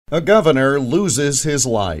A governor loses his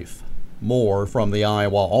life. More from the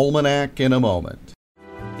Iowa Almanac in a moment.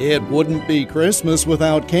 It wouldn't be Christmas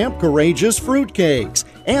without Camp Courageous fruitcakes,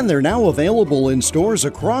 and they're now available in stores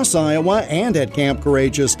across Iowa and at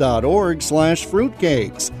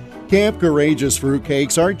campcourageous.org/fruitcakes. Camp Courageous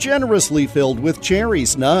fruitcakes are generously filled with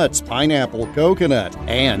cherries, nuts, pineapple, coconut,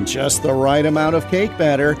 and just the right amount of cake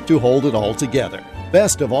batter to hold it all together.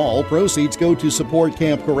 Best of all, proceeds go to support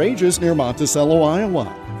Camp Courageous near Monticello,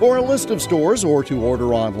 Iowa. For a list of stores or to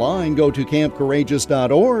order online, go to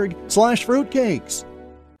campcourageous.org/fruitcakes.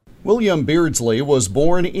 William Beardsley was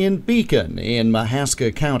born in Beacon in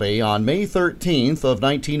Mahaska County on May 13th of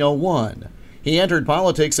 1901. He entered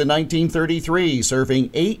politics in 1933, serving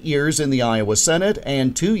 8 years in the Iowa Senate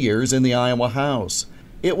and 2 years in the Iowa House.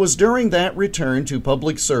 It was during that return to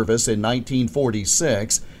public service in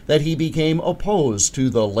 1946 that he became opposed to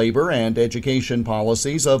the labor and education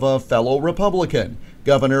policies of a fellow Republican,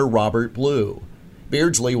 Governor Robert Blue.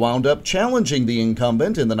 Beardsley wound up challenging the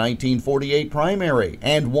incumbent in the 1948 primary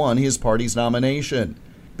and won his party's nomination.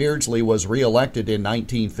 Beardsley was re-elected in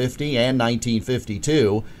 1950 and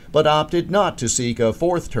 1952, but opted not to seek a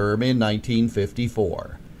fourth term in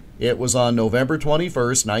 1954. It was on November 21,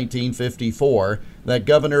 1954, that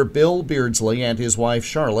Governor Bill Beardsley and his wife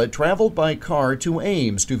Charlotte traveled by car to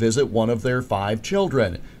Ames to visit one of their 5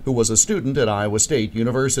 children, who was a student at Iowa State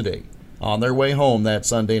University. On their way home that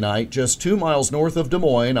Sunday night, just 2 miles north of Des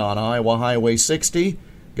Moines on Iowa Highway 60,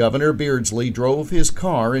 Governor Beardsley drove his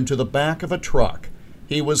car into the back of a truck.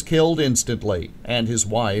 He was killed instantly, and his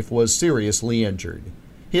wife was seriously injured.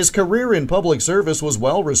 His career in public service was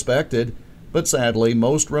well respected, but sadly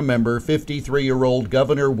most remember 53-year-old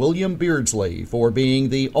Governor William Beardsley for being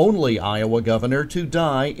the only Iowa governor to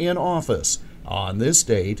die in office on this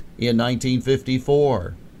date in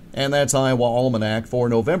 1954. And that's Iowa Almanac for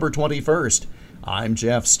November 21st. I'm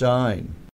Jeff Stein.